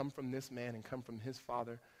that come from this man and come from his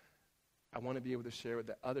Father, I want to be able to share it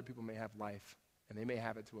that other people may have life, and they may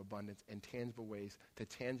have it to abundance in tangible ways to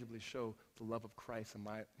tangibly show the love of Christ in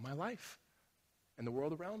my life and the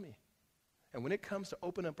world around me. And when it comes to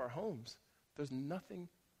open up our homes, there's nothing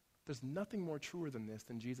more truer than this,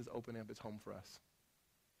 than Jesus opening up his home for us.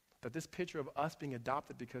 That this picture of us being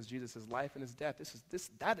adopted because Jesus' life and his death,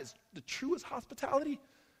 that is the truest hospitality.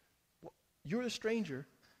 Well, you're a stranger,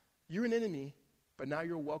 you're an enemy, but now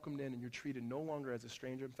you're welcomed in and you're treated no longer as a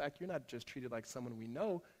stranger. In fact, you're not just treated like someone we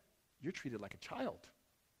know, you're treated like a child.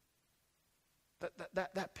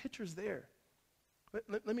 That picture's there.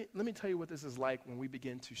 Let me tell you what this is like when we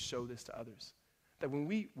begin to show this to others. That when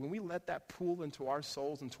we let that pool into our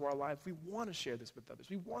souls, into our lives, we want to share this with others.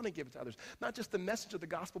 We want to give it to others. Not just the message of the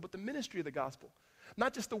gospel, but the ministry of the gospel.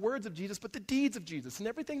 Not just the words of Jesus, but the deeds of Jesus and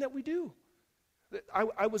everything that we do.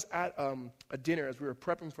 I was at a dinner as we were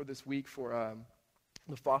prepping for this week for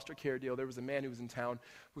the foster care deal. There was a man who was in town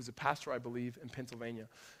who was a pastor, I believe, in Pennsylvania.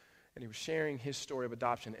 And he was sharing his story of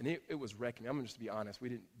adoption. And it was wrecking me. I'm going to just be honest. We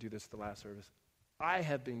didn't do this at the last service. I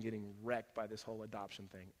have been getting wrecked by this whole adoption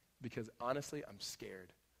thing. Because honestly, I'm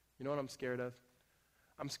scared. You know what I'm scared of?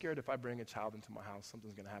 I'm scared if I bring a child into my house,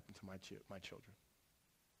 something's going to happen to my children.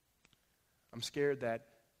 I'm scared that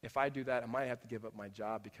if I do that, I might have to give up my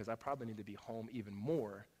job because I probably need to be home even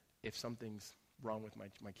more if something's wrong with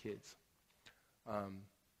my kids. I'm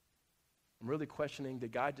really questioning,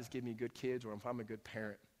 did God just give me good kids or if I'm a good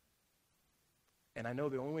parent? And I know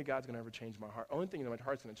the only way God's going to ever change my heart, only thing that my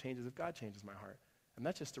heart's going to change is if God changes my heart. And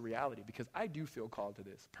that's just the reality because I do feel called to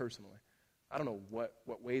this personally. I don't know what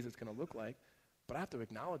ways it's going to look like, but I have to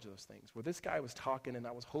acknowledge those things. Well, this guy was talking and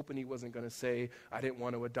I was hoping he wasn't going to say, I didn't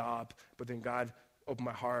want to adopt, but then God opened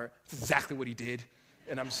my heart. It's exactly what he did.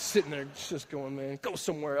 And I'm sitting there just going, man, go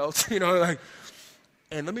somewhere else,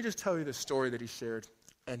 And let me just tell you the story that he shared.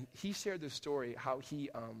 And he shared this story, how he,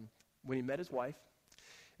 when he met his wife,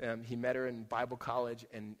 he met her in Bible college,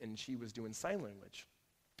 and she was doing sign language.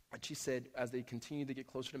 And she said, as they continued to get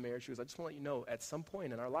closer to marriage, she was, I just want to let you know, at some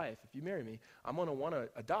point in our life, if you marry me, I'm going to want to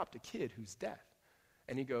adopt a kid who's deaf.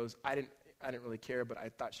 And he goes, I didn't really care, but I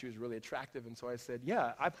thought she was really attractive. And so I said,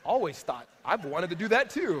 yeah, I've always thought, I've wanted to do that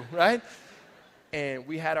too, right? And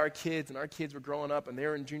we had our kids, and our kids were growing up, and they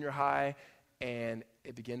were in junior high, and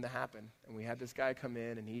it began to happen. And we had this guy come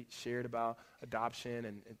in, and he shared about adoption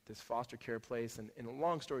and this foster care place. And in a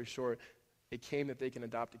long story short, it came that they can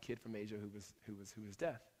adopt a kid from Asia who was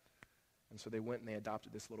deaf. And so they went and they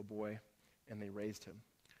adopted this little boy, and they raised him.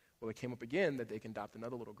 Well, it came up again that they can adopt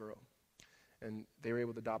another little girl. And they were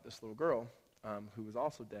able to adopt this little girl who was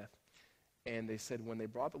also deaf. And they said when they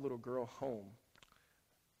brought the little girl home,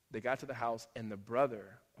 They got to the house, and the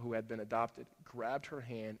brother who had been adopted grabbed her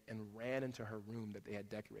hand and ran into her room that they had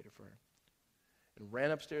decorated for her. And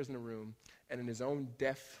ran upstairs in the room, and in his own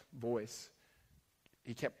deaf voice,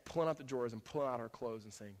 he kept pulling out the drawers and pulling out her clothes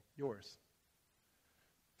and saying, yours.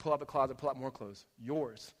 Pull out the closet, pull out more clothes.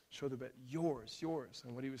 Yours. Show the bed. Yours, yours.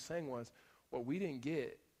 And what he was saying was, what we didn't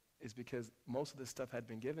get is because most of this stuff had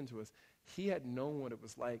been given to us, he had known what it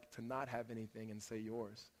was like to not have anything and say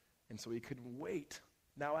yours. And so he couldn't wait,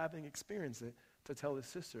 now having experienced it, to tell his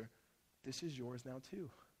sister, this is yours now too.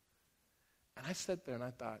 And I sat there and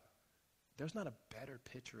I thought, there's not a better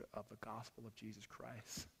picture of the gospel of Jesus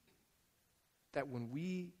Christ. That when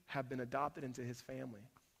we have been adopted into his family,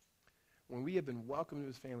 when we have been welcomed to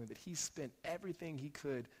his family, that he spent everything he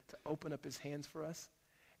could to open up his hands for us,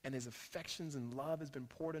 and his affections and love has been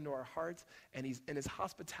poured into our hearts, and in his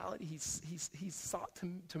hospitality, he's sought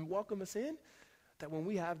to welcome us in, that when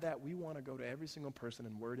we have that, we want to go to every single person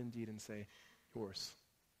in word and deed and say, yours,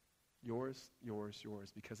 yours, yours,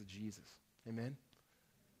 yours, because of Jesus. Amen?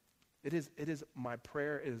 It is my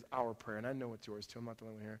prayer, it is our prayer, and I know it's yours too. I'm not the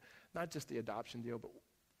only one here. Not just the adoption deal, but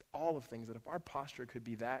all of things, that if our posture could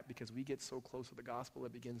be that, because we get so close to the gospel,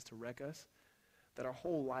 it begins to wreck us, that our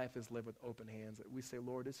whole life is lived with open hands, that we say,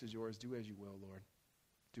 Lord, this is yours. Do as you will, Lord.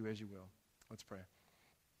 Do as you will. Let's pray.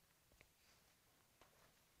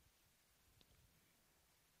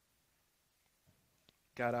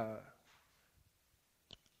 God,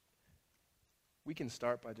 we can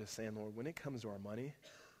start by just saying, Lord, when it comes to our money,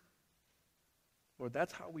 Lord,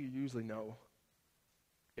 that's how we usually know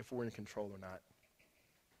if we're in control or not.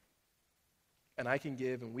 And I can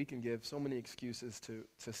give and we can give so many excuses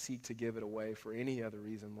to seek to give it away for any other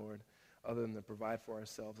reason, Lord, other than to provide for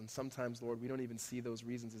ourselves. And sometimes, Lord, we don't even see those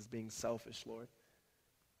reasons as being selfish, Lord.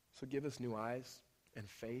 So give us new eyes and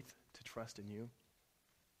faith to trust in you.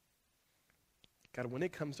 God, when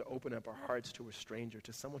it comes to open up our hearts to a stranger,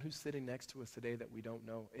 to someone who's sitting next to us today that we don't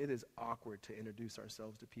know, it is awkward to introduce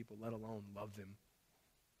ourselves to people, let alone love them.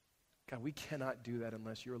 God, we cannot do that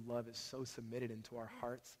unless your love is so submitted into our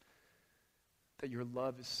hearts, that your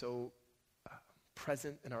love is so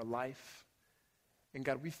present in our life. And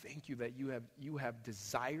God, we thank you that you have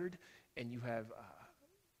desired and you have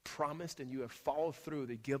promised and you have followed through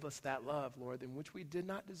to give us that love, Lord, in which we did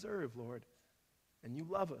not deserve, Lord. And you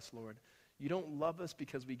love us, Lord. You don't love us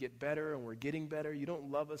because we get better and we're getting better. You don't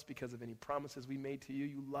love us because of any promises we made to you.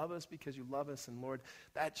 You love us because you love us, and Lord,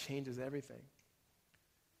 that changes everything.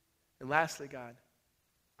 And lastly, God,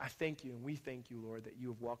 I thank you and we thank you, Lord, that you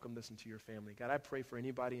have welcomed us into your family. God, I pray for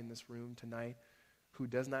anybody in this room tonight who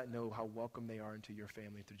does not know how welcome they are into your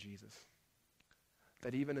family through Jesus.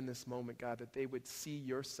 That even in this moment, God, that they would see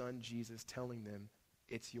your son, Jesus, telling them,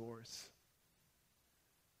 it's yours.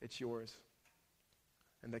 It's yours.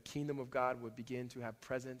 And the kingdom of God would begin to have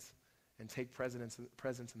presence and take presence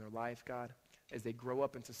in their life, God, as they grow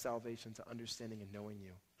up into salvation, to understanding and knowing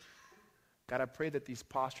you. God, I pray that these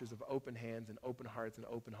postures of open hands and open hearts and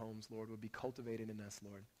open homes, Lord, would be cultivated in us,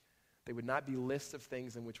 Lord. They would not be lists of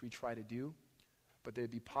things in which we try to do, but they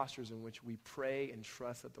would be postures in which we pray and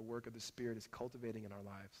trust that the work of the Spirit is cultivating in our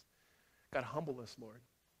lives. God, humble us, Lord.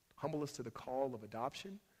 Humble us to the call of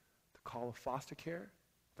adoption, the call of foster care,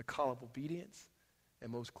 the call of obedience,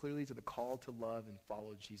 and most clearly to the call to love and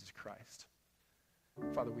follow Jesus Christ.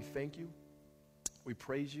 Father, we thank you. We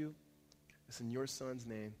praise you. It's in your Son's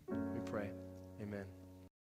name we pray. Amen.